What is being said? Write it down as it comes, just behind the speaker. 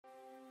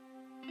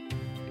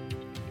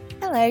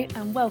Hello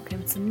and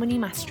welcome to Money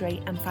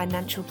Mastery and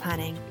Financial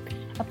Planning,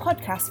 a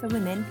podcast for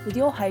women with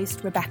your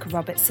host Rebecca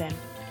Robertson.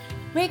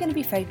 We're going to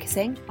be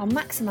focusing on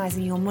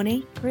maximising your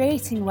money,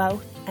 creating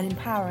wealth and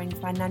empowering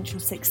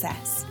financial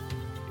success.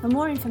 For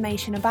more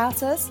information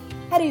about us,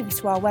 head over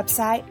to our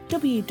website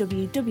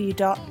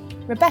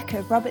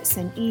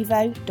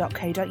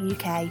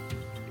www.rebeccarobertsonevo.co.uk.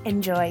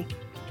 Enjoy!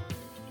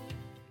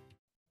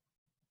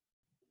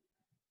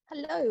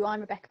 Hello,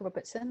 I'm Rebecca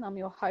Robertson. I'm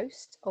your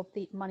host of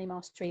the Money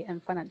Mastery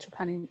and Financial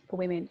Planning for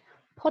Women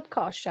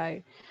podcast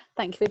show.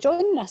 Thank you for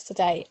joining us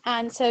today.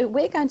 And so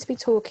we're going to be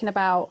talking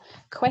about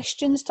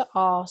questions to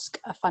ask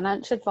a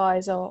financial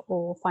advisor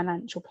or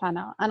financial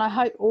planner. And I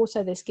hope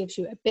also this gives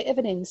you a bit of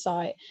an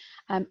insight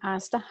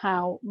as to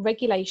how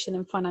regulation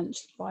and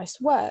financial advice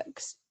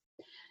works.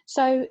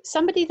 So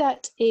somebody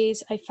that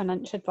is a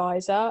financial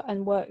advisor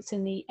and works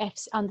in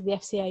under the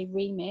FCA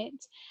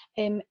remit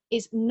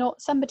is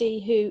not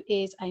somebody who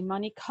is a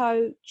money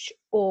coach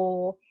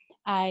or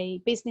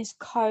a business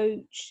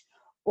coach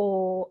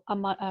or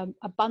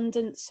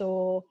abundance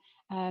or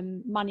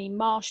money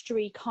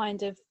mastery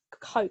kind of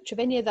coach of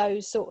any of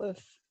those sort of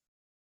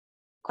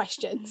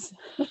questions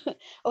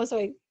or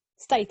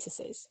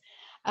statuses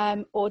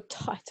or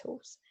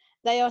titles.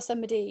 They are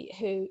somebody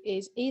who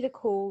is either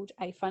called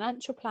a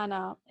financial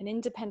planner, an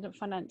independent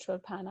financial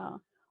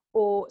planner,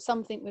 or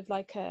something with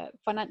like a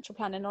financial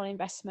planner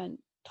non-investment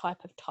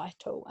type of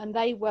title, and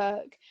they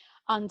work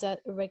under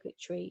a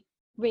regulatory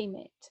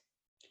remit.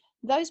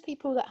 Those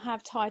people that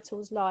have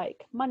titles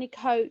like money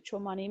coach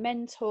or money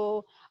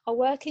mentor are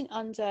working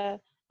under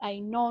a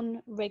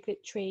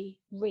non-regulatory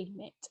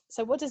remit.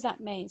 So what does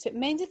that mean? So it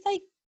means if they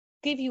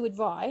give you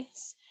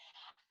advice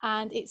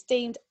and it's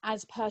deemed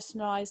as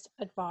personalised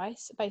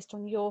advice based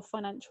on your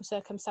financial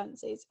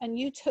circumstances, and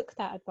you took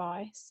that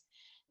advice,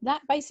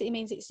 that basically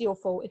means it's your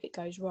fault if it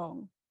goes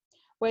wrong.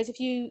 Whereas if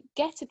you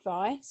get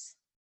advice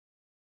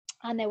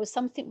and there was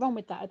something wrong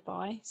with that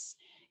advice,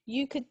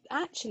 you could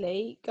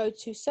actually go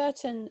to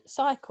certain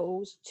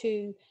cycles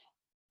to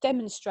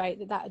demonstrate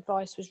that that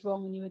advice was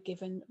wrong and you were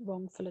given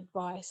wrongful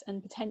advice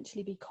and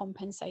potentially be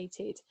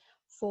compensated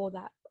for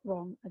that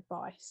wrong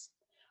advice.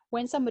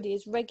 When somebody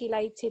is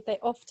regulated, they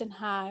often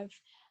have,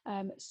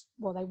 they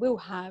will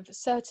have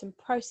certain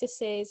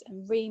processes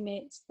and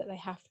remits that they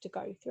have to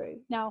go through.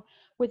 Now,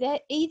 with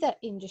either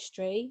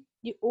industry,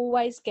 you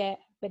always get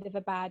a bit of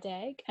a bad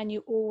egg and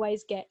you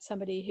always get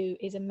somebody who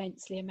is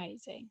immensely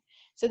amazing.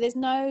 So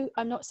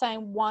I'm not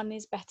saying one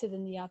is better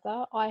than the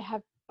other. I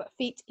have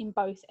feet in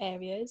both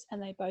areas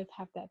and they both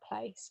have their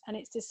place. And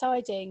it's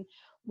deciding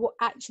what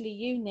actually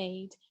you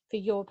need for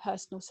your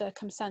personal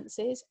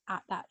circumstances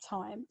at that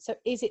time. So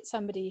is it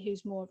somebody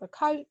who's more of a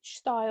coach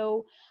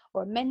style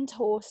or a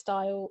mentor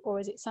style, or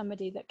is it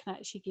somebody that can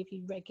actually give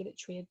you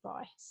regulatory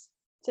advice?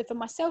 So for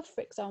myself, for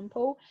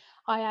example,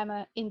 I am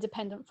an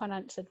independent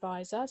financial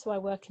advisor. So I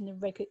work in the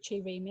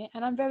regulatory remit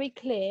and I'm very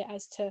clear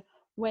as to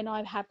when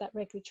I have that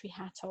regulatory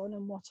hat on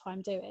and what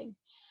I'm doing.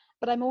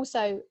 But I'm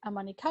also a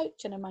money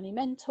coach and a money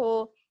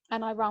mentor,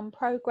 and I run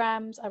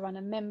programs, I run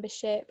a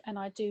membership, and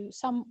I do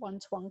some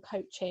one-to-one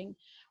coaching,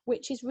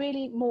 which is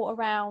really more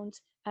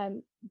around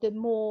the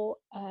more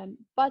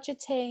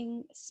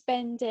budgeting,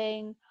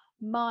 spending,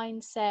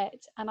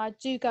 mindset, and I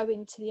do go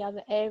into the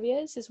other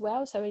areas as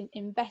well, so in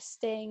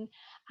investing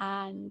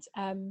and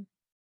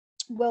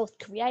wealth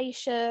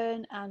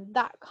creation and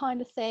that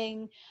kind of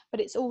thing, but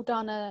it's all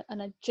done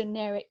on a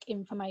generic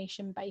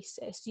information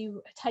basis.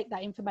 You take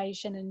that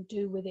information and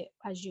do with it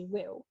as you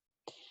will.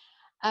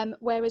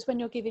 Whereas when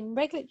you're giving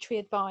regulatory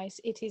advice,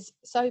 it is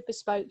so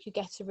bespoke. You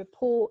get a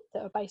report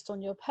that are based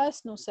on your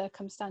personal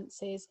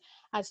circumstances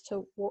as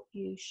to what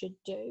you should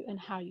do and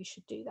how you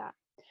should do that.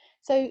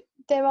 So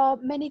there are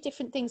many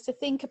different things to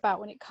think about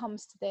when it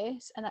comes to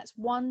this, and that's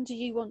one, do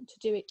you want to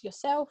do it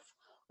yourself,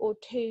 or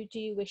two, do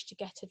you wish to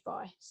get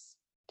advice?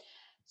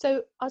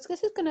 So I was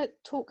just going to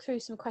talk through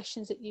some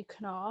questions that you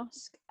can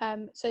ask.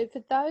 So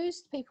for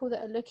those people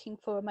that are looking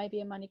for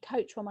maybe a money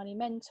coach or money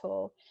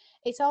mentor,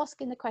 it's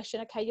asking the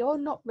question, okay, you're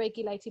not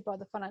regulated by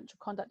the Financial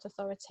Conduct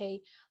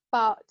Authority,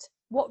 but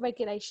what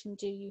regulation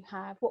do you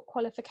have? What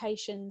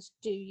qualifications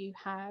do you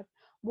have?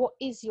 What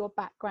is your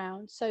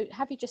background? So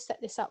have you just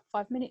set this up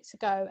 5 minutes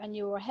ago and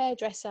you were a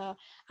hairdresser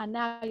and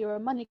now you're a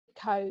money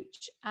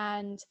coach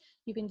and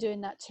you've been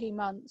doing that 2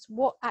 months?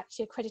 What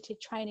actually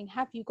accredited training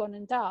have you gone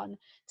and done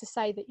to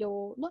say that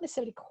you're not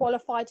necessarily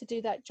qualified to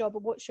do that job,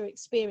 but what's your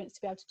experience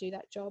to be able to do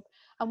that job?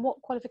 And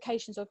what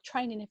qualifications or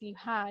training have you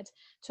had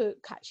to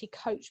actually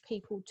coach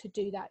people to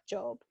do that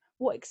job?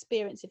 What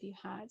experience have you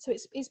had? So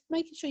it's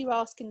making sure you're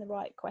asking the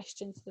right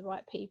questions to the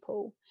right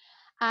people.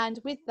 And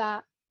with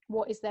that,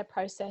 what is their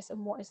process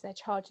and what is their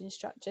charging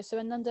structure? So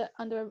under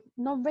a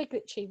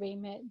non-regulatory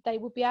remit, they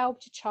will be able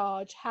to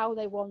charge how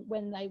they want,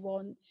 when they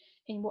want,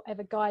 in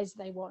whatever guise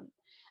they want.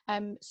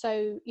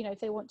 So, if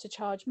they want to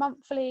charge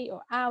monthly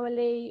or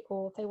hourly,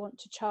 or if they want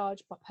to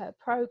charge per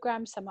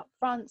program, some up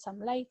front, some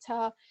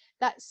later,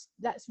 that's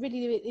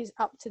really is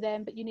up to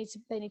them, but they need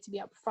to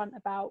be upfront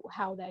about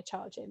how they're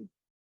charging.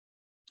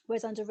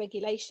 Whereas under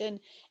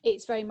regulation,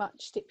 it's very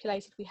much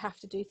stipulated we have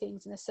to do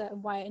things in a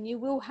certain way, and you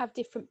will have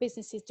different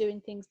businesses doing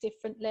things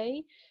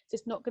differently. So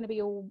it's not going to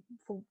be all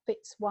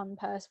fits one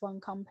person, one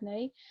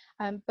company,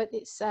 but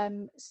it's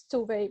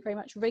still very, very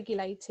much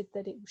regulated,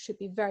 that it should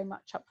be very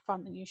much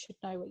upfront and you should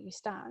know where you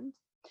stand.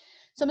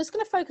 So I'm just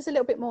going to focus a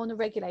little bit more on the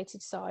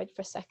regulated side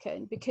for a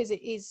second, because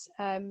it is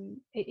an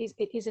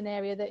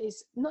area that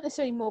is not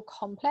necessarily more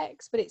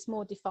complex, but it's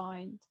more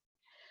defined.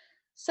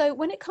 So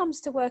when it comes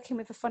to working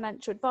with a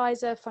financial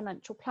advisor,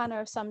 financial planner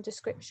of some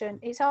description,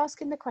 it's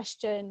asking the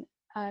question,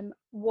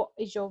 what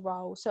is your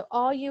role? So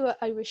are you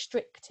a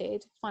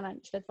restricted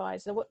financial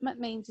advisor? What that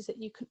means is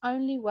that you can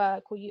only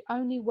work, or you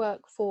only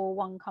work for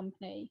one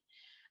company.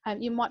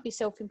 You might be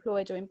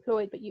self-employed or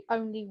employed, but you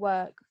only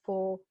work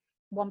for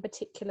one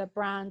particular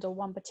brand or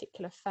one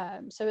particular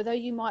firm. So although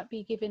you might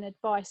be giving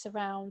advice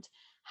around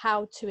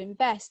how to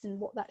invest and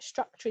what that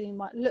structurally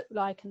might look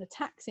like and the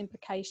tax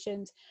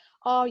implications,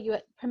 are you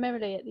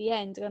primarily at the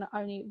end going to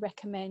only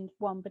recommend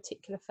one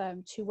particular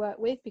firm to work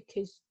with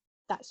because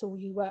that's all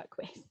you work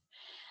with?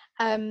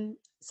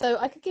 So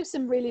I could give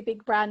some really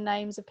big brand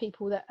names of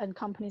people that and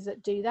companies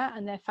that do that,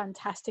 and they're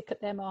fantastic at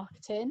their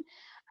marketing.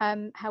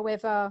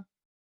 However,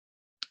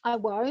 I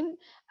won't.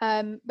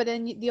 But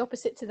then the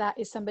opposite to that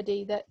is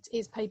somebody that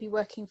is maybe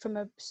working from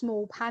a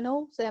small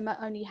panel. So they might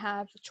only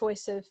have a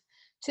choice of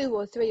 2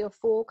 or 3 or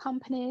 4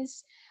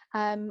 companies,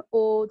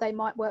 or they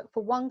might work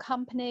for one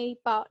company,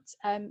 but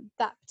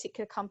that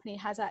particular company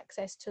has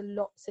access to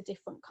lots of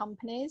different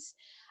companies.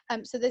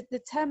 So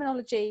the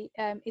terminology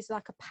is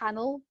like a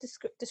panel,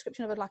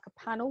 description of it like a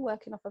panel,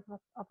 working off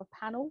of a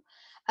panel.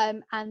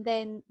 And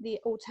then the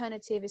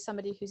alternative is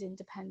somebody who's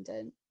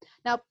independent.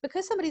 Now,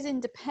 because somebody's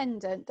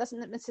independent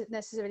doesn't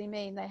necessarily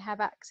mean they have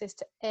access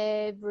to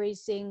every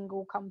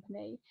single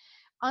company.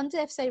 Under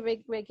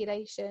FCA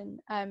regulation,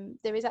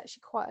 there is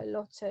actually quite a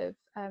lot of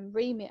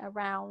remit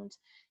around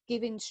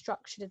giving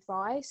structured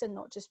advice and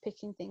not just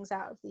picking things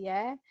out of the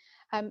air.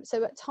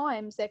 So at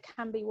times there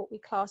can be what we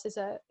class as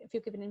if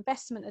you're giving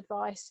investment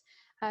advice,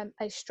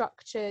 a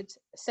structured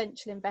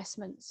essential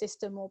investment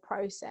system or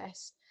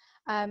process,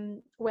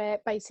 where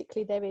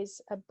basically there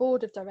is a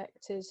board of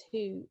directors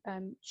who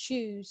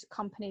choose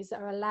companies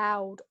that are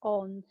allowed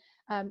on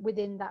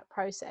within that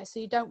process. So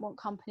you don't want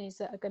companies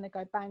that are going to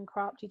go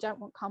bankrupt. You don't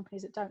want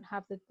companies that don't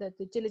have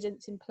the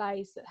diligence in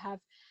place, that have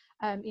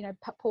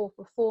poor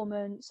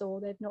performance, or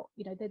they're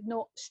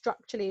not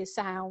structurally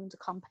sound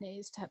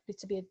companies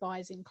to be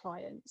advising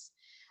clients.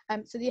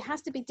 So there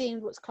has to be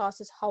deemed what's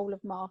classed as whole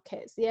of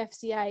markets. The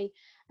FCA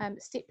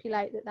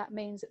stipulate that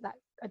means that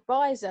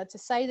advisor, to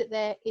say that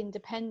they're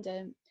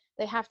independent,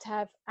 they have to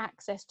have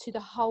access to the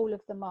whole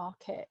of the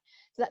market.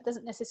 So that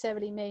doesn't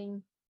necessarily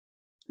mean,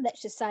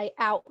 let's just say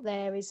out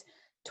there is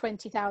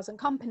 20,000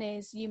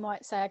 companies. You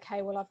might say,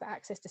 okay, well, I've got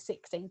access to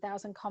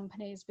 16,000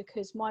 companies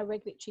because my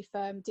regulatory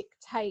firm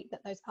dictate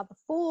that those other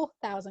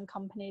 4,000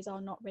 companies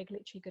are not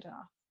regulatory good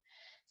enough.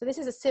 So this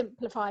is a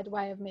simplified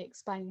way of me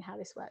explaining how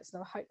this works,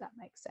 and I hope that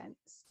makes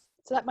sense.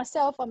 So like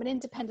myself, I'm an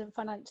independent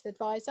financial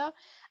advisor,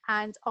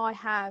 and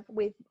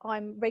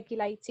I'm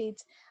regulated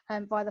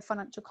by the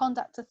Financial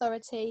Conduct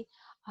Authority,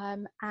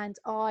 and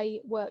I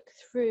work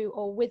through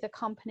or with a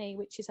company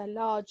which is a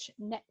large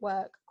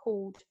network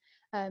called,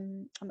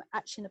 I'm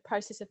actually in the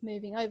process of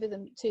moving over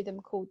to them,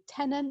 called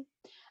Tenant,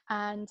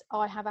 and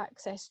I have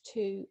access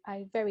to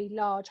a very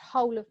large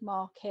whole of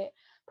market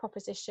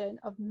proposition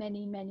of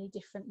many, many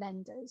different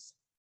lenders.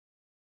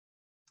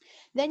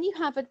 Then you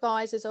have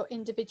advisors or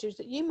individuals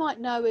that you might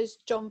know as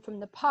John from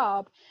the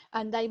pub,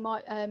 and they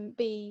might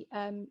be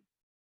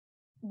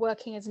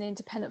working as an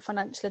independent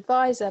financial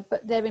advisor,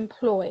 but they're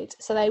employed.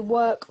 So they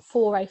work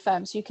for a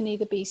firm. So you can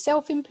either be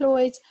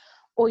self-employed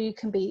or you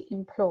can be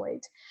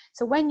employed.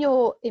 So when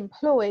you're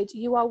employed,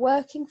 you are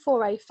working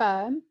for a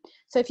firm.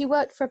 So if you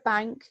work for a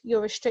bank, you're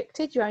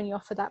restricted, you're only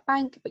offered that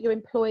bank, but you're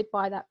employed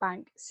by that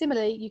bank.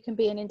 Similarly, you can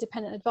be an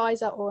independent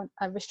advisor or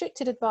a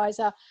restricted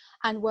advisor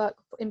and work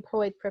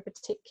employed for a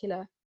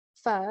particular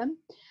firm.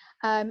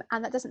 And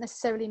that doesn't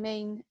necessarily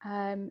mean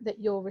that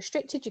you're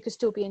restricted. You could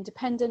still be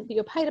independent, but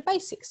you're paid a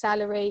basic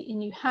salary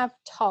and you have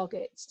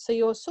targets. So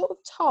you're sort of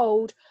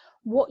told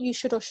what you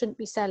should or shouldn't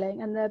be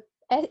selling, and the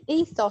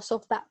ethos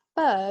of that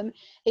firm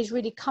is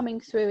really coming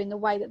through in the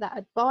way that that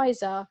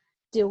advisor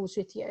deals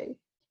with you.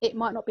 It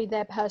might not be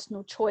their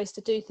personal choice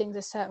to do things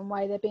a certain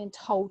way, they're being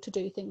told to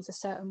do things a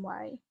certain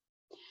way.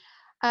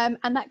 And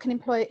that can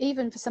employ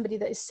even for somebody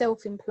that is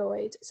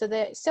self-employed. So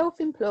they're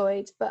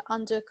self-employed, but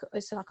under,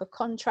 it's like a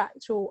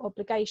contractual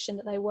obligation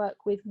that they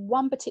work with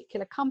one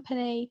particular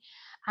company,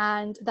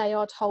 and they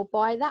are told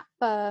by that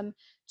firm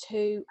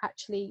to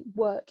actually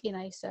work in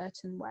a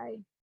certain way.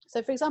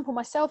 So for example,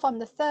 myself, I'm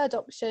the third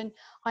option.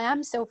 I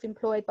am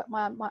self-employed, but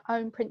my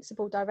own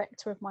principal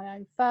director of my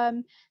own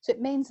firm. So it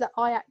means that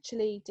I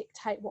actually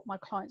dictate what my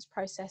client's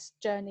process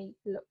journey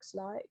looks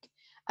like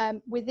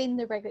within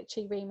the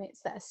regulatory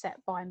remits that are set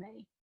by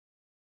me.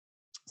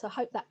 So I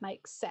hope that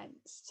makes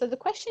sense. So the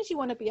questions you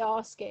want to be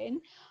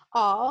asking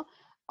are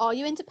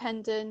you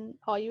independent?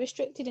 Are you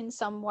restricted in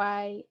some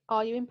way?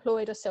 Are you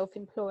employed or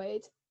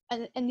self-employed?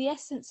 and the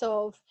essence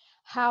of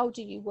how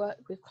do you work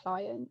with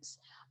clients?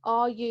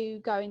 Are you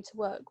going to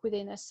work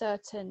within a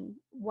certain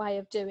way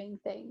of doing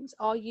things?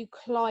 Are you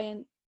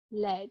client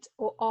led,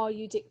 or are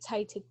you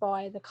dictated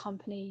by the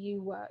company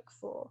you work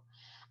for?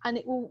 And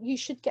you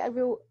should get a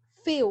real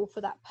feel for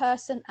that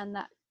person and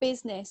that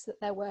business that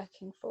they're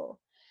working for.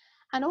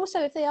 And also,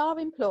 if they are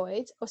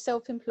employed or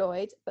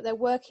self-employed, but they're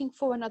working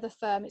for another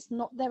firm, it's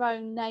not their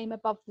own name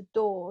above the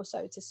door,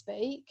 so to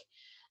speak,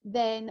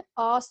 then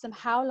ask them,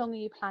 how long are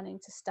you planning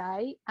to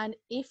stay? And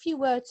if you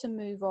were to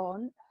move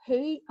on,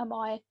 who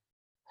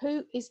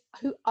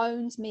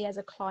owns me as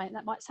a client?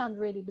 That might sound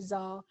really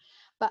bizarre,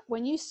 but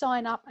when you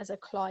sign up as a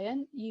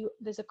client,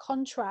 there's a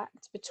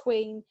contract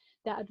between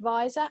the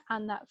advisor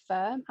and that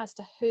firm as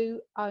to who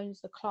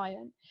owns the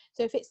client.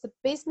 So if it's the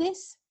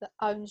business that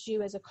owns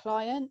you as a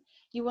client,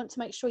 you want to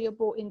make sure you're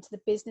bought into the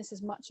business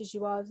as much as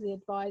you are as the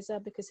advisor,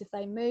 because if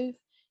they move,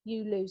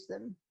 you lose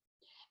them.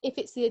 If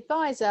it's the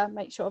advisor,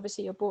 make sure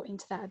obviously you're bought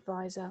into that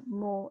advisor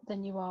more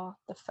than you are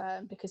the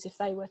firm, because if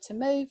they were to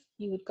move,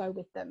 you would go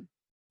with them.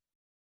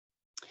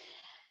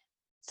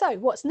 So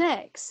what's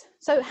next?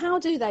 So how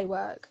do they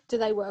work? Do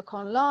they work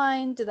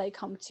online? Do they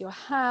come to your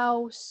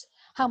house?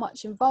 How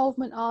much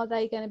involvement are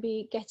they going to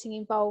be getting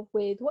involved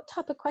with? What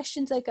type of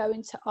questions are they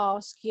going to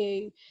ask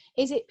you?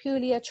 Is it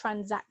purely a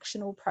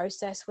transactional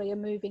process where you're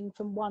moving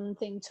from one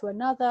thing to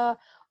another?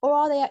 Or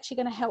are they actually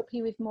going to help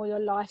you with more your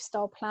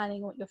lifestyle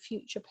planning, what your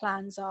future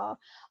plans are?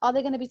 Are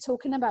they going to be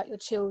talking about your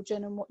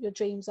children and what your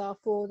dreams are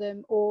for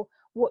them, or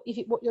what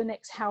your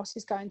next house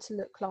is going to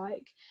look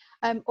like?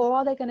 Or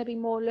are they going to be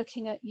more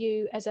looking at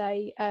you as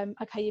okay,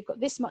 you've got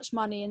this much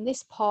money in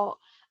this pot,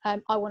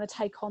 I want to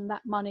take on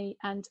that money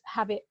and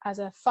have it as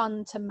a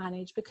fund to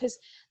manage? Because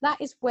that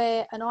is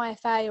where an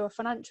IFA or a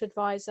financial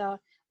advisor,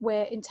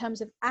 where in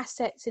terms of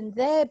assets in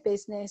their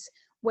business,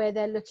 where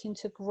they're looking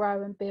to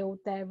grow and build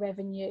their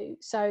revenue.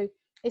 So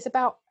it's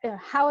about,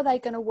 how are they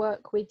going to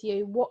work with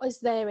you? What is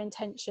their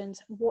intentions?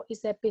 What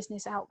is their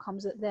business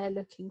outcomes that they're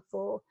looking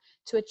for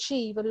to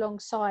achieve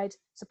alongside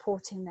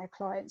supporting their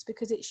clients?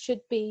 Because it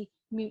should be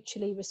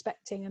mutually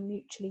respecting and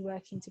mutually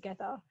working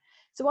together.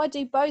 So I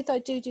do both. I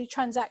do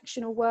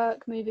transactional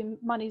work, moving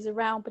monies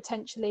around,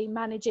 potentially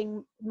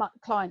managing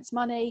clients'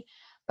 money,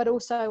 but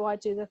also I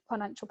do the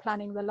financial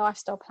planning, the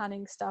lifestyle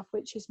planning stuff,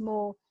 which is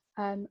more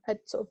a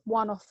sort of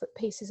one-off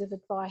pieces of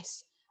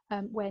advice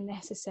where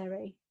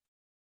necessary.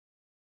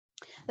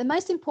 The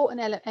most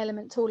important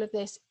element to all of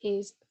this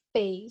is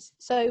fees.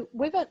 So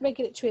with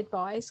regulatory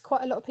advice,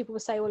 quite a lot of people will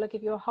say, well, I'll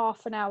give you a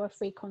half an hour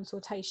free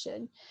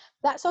consultation.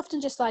 That's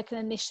often just like an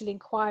initial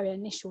inquiry,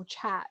 initial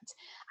chat.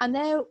 And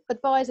their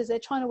advisors, they're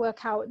trying to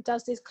work out,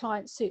 does this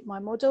client suit my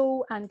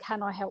model and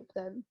can I help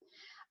them?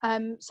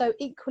 So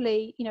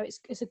equally,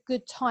 it's a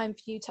good time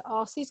for you to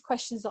ask these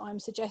questions that I'm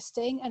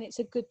suggesting, and it's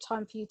a good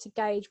time for you to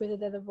gauge whether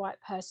they're the right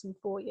person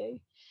for you,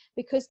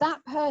 because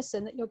that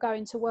person that you're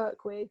going to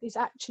work with is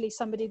actually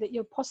somebody that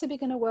you're possibly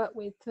going to work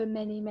with for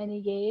many, many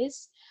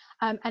years.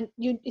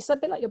 It's a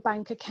bit like your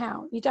bank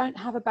account. You don't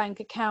have a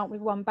bank account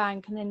with one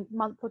bank and then a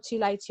month or two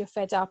later you're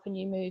fed up and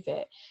you move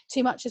it.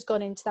 Too much has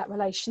gone into that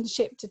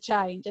relationship to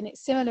change, and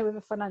it's similar with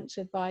a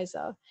financial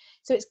advisor.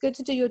 So it's good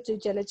to do your due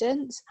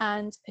diligence,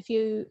 and if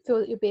you feel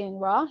that you're being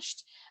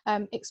rushed,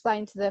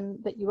 explain to them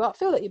that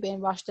feel that you're being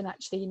rushed and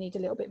actually you need a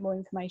little bit more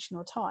information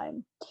or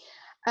time.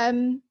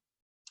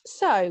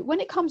 So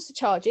when it comes to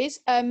charges,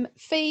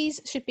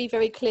 fees should be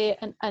very clear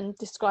and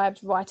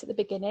described right at the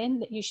beginning,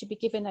 that you should be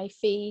given a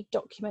fee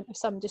document of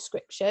some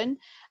description.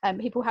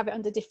 People have it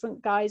under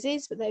different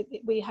guises, but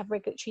we have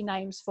regulatory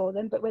names for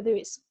them. But whether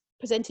it's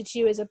presented to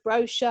you as a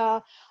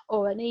brochure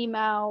or an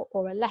email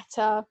or a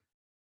letter,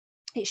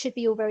 it should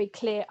be all very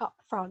clear up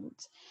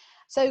front.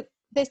 So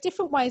there's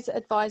different ways that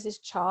advisors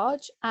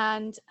charge,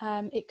 and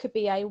it could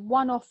be a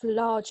one-off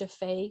larger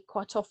fee.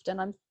 Quite often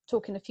I'm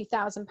talking a few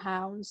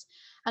 £1,000s,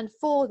 and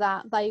for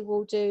that they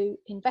will do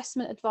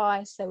investment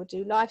advice, they will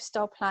do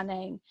lifestyle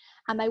planning,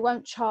 and they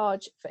won't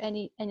charge for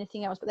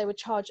anything else, but they would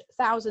charge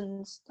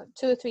thousands, like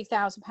 £2,000 or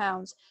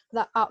 £3,000 for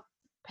that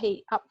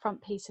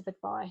upfront piece of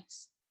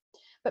advice.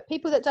 But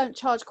people that don't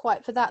charge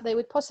quite for that, they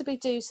would possibly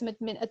do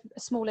a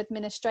small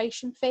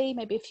administration fee,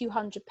 maybe a few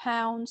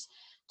 £100s,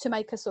 to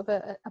make a sort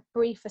of a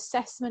brief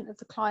assessment of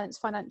the client's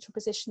financial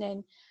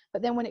positioning.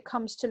 But then when it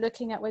comes to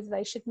looking at whether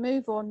they should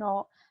move or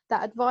not,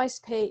 that advice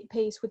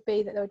piece would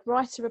be that they would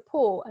write a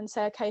report and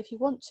say, okay, if you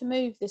want to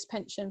move this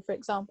pension, for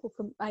example,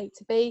 from A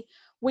to B,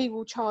 we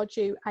will charge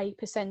you a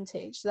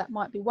percentage. So that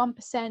might be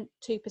 1%,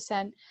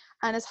 2%,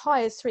 and as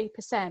high as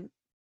 3%.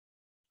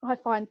 I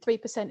find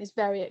 3% is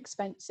very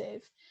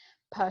expensive,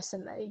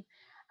 personally.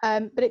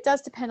 But it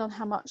does depend on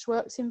how much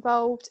work's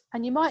involved.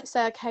 And you might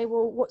say, okay,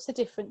 well, what's the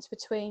difference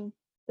between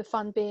the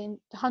fund being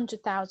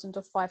 100,000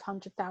 or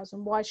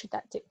 500,000? Why should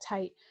that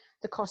dictate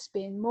the cost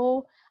being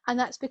more? And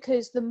that's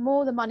because the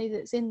more the money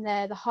that's in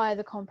there, the higher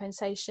the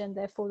compensation,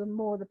 therefore the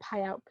more the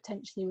payout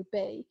potentially would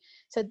be.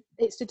 So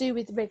it's to do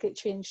with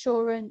regulatory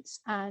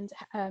insurance and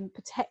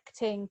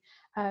protecting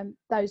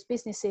those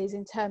businesses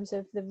in terms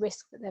of the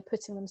risk that they're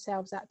putting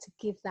themselves at to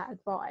give that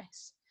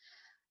advice.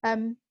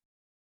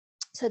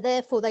 So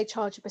therefore they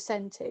charge a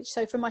percentage.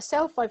 So for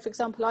myself, for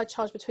example, I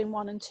charge between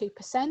 1 and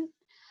 2%.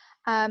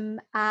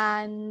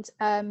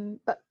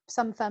 But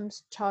some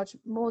firms charge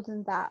more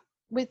than that.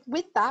 With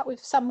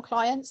some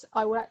clients,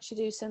 I will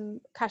actually do some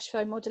cash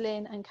flow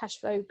modelling and cash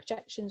flow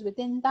projections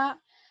within that.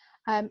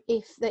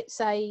 If let's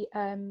say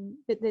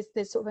that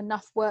there's sort of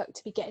enough work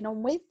to be getting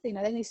on with,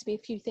 there needs to be a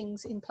few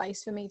things in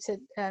place for me to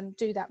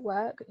do that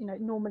work,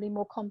 normally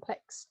more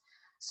complex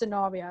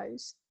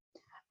scenarios.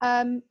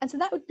 And so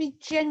that would be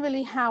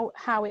generally how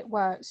it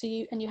works. So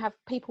you have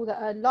people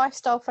that are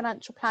lifestyle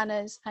financial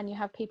planners, and you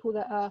have people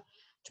that are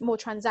more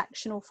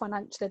transactional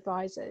financial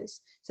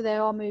advisors. So they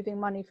are moving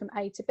money from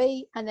A to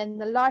B, and then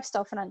the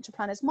lifestyle financial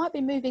planners might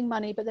be moving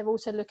money, but they're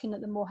also looking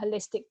at the more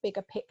holistic,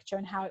 bigger picture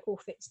and how it all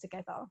fits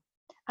together.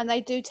 And they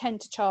do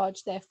tend to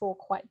charge, therefore,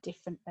 quite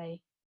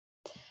differently.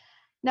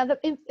 Now,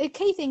 the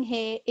key thing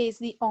here is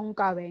the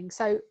ongoing.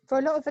 So for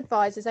a lot of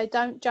advisors, they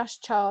don't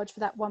just charge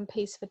for that one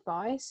piece of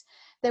advice.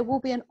 There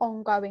will be an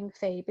ongoing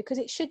fee, because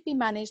it should be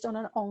managed on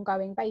an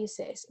ongoing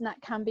basis, and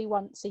that can be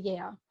once a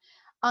year.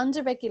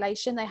 Under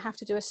regulation, they have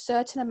to do a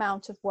certain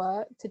amount of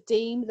work to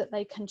deem that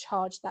they can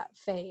charge that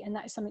fee, and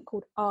that is something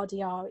called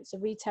RDR. It's a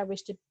retail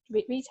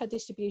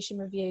distribution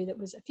review that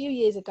was a few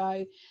years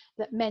ago,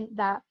 that meant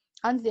that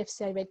under the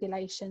FCA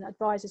regulation,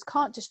 advisors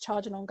can't just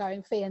charge an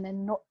ongoing fee and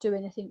then not do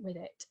anything with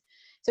it.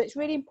 So it's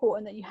really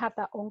important that you have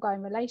that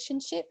ongoing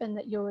relationship, and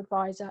that your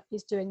advisor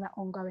is doing that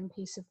ongoing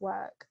piece of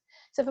work.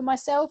 So for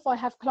myself, I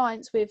have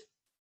clients with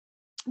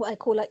what I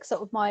call like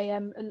sort of my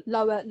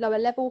lower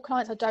level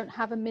clients. I don't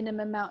have a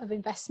minimum amount of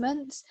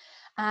investments,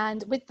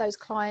 and with those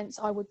clients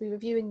I would be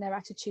reviewing their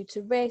attitude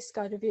to risk.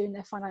 I'd reviewing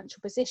their financial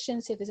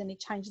position, see if there's any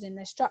changes in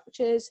their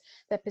structures,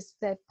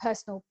 their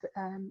personal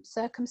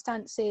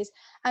circumstances,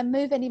 and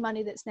move any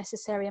money that's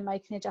necessary and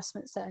making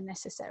adjustments that are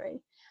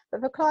necessary. But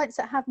for clients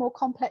that have more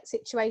complex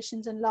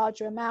situations and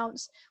larger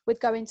amounts, we'd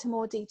go into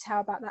more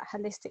detail about that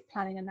holistic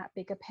planning and that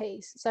bigger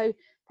piece. So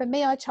for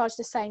me, I charge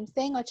the same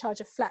thing. I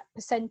charge a flat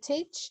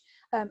percentage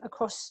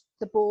across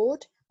the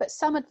board, but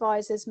some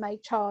advisors may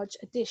charge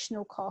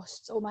additional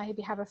costs or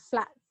maybe have a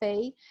flat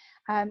fee,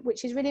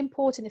 which is really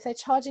important. If they're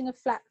charging a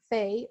flat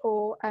fee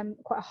or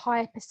quite a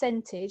higher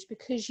percentage,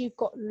 because you've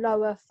got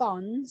lower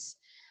funds,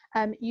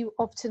 you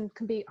often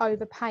can be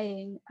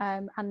overpaying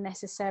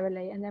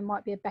unnecessarily, and there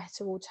might be a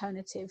better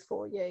alternative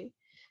for you.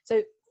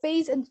 So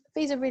fees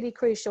are really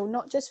crucial,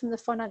 not just from the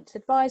financial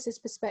advisor's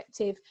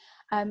perspective,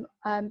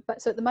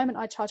 but so at the moment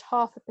I charge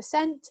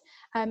 0.5%.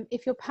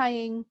 If you're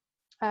paying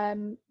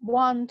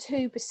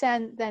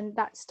 1-2%, then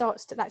that's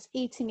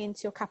eating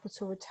into your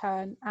capital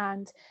return,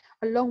 and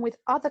along with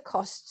other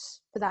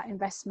costs for that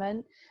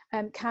investment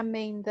can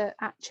mean that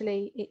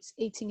actually it's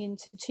eating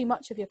into too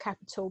much of your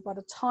capital. By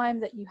the time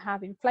that you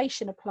have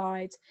inflation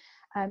applied,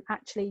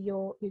 actually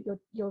your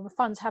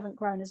funds haven't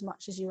grown as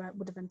much as you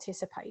would have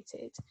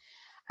anticipated.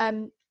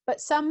 But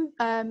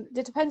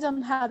it depends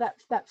on how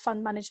that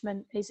fund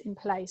management is in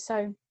place.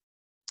 So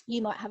you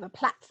might have a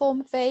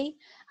platform fee,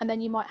 and then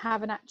you might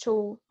have an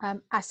actual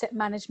asset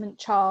management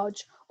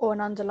charge or an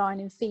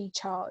underlying fee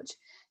charge.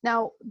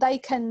 Now, they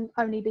can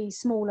only be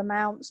small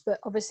amounts, but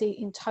obviously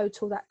in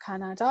total that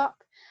can add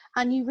up.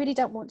 And you really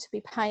don't want to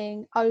be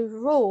paying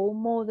overall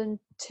more than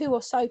 2%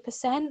 or so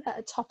at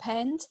a top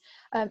end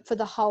for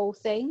the whole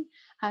thing,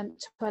 to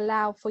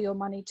allow for your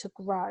money to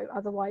grow.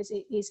 Otherwise,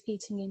 it is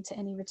eating into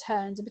any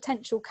returns and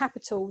potential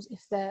capitals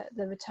if the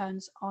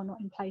returns are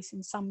not in place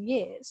in some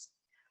years.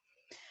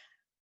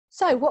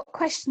 So what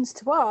questions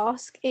to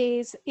ask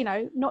is,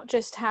 not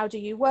just how do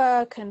you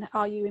work and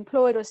are you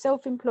employed or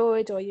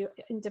self-employed, or you're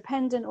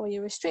independent or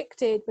you're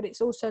restricted, but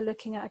it's also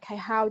looking at, okay,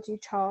 how do you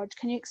charge?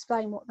 Can you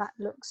explain what that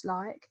looks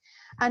like?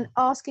 And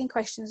asking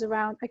questions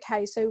around,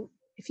 okay, so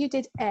if you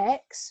did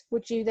X,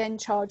 would you then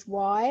charge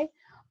Y?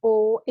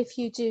 Or if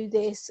you do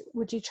this,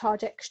 would you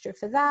charge extra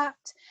for that?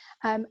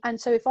 And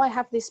so if I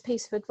have this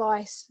piece of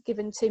advice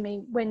given to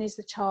me, when is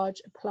the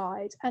charge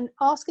applied? And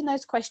asking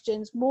those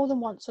questions more than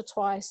once or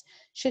twice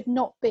should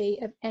not be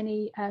of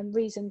any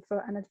reason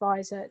for an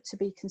advisor to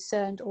be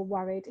concerned or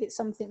worried. It's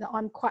something that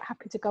I'm quite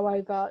happy to go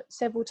over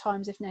several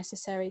times if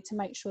necessary to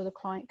make sure the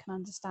client can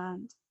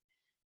understand.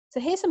 So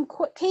here's some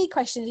key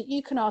questions that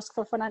you can ask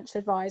for a financial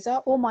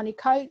advisor or money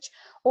coach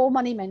or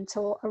money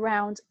mentor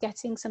around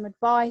getting some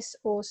advice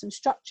or some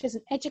structures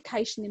and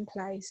education in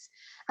place.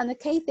 And the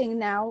key thing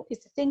now is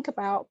to think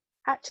about,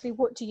 actually,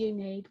 what do you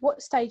need?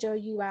 What stage are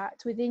you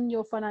at within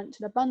your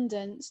financial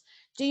abundance?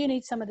 Do you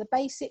need some of the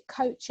basic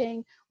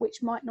coaching,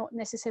 which might not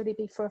necessarily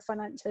be for a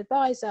financial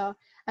advisor,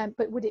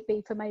 but would it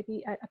be for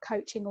maybe a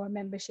coaching or a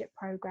membership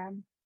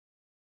program?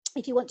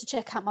 If you want to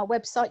check out my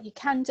website, you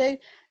can do.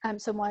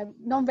 So my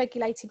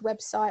non-regulated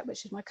website,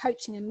 which is my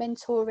coaching and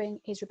mentoring,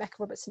 is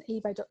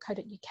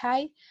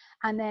rebeccarobertsonevo.co.uk.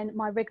 And then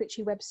my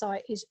regulatory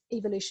website is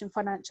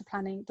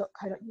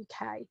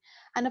evolutionfinancialplanning.co.uk.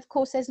 And of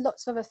course, there's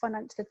lots of other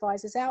financial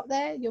advisors out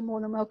there. You're more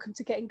than welcome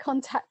to get in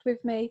contact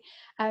with me.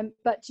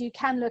 But you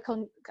can look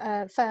on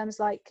firms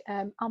like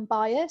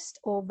Unbiased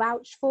or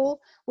Vouch For,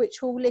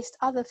 which will list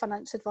other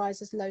financial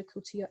advisors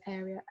local to your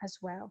area as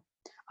well.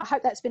 I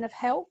hope that's been of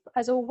help.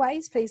 As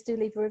always, please do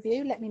leave a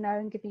review. Let me know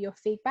and give me your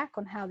feedback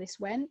on how this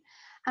went.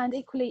 And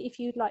equally, if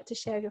you'd like to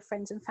share with your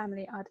friends and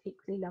family, I'd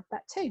equally love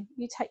that too.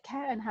 You take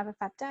care and have a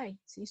fab day.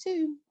 See you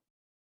soon.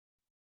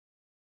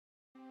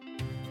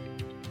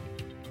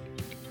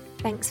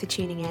 Thanks for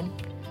tuning in.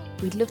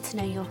 We'd love to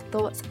know your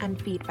thoughts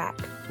and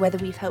feedback, whether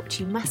we've helped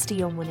you master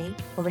your money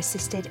or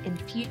assisted in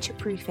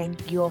future-proofing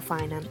your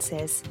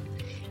finances.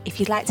 If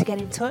you'd like to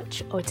get in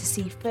touch or to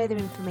see further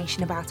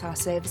information about our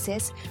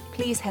services,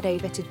 please head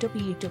over to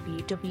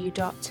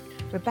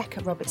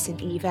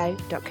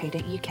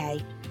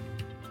www.rebeccarobertsonevo.co.uk.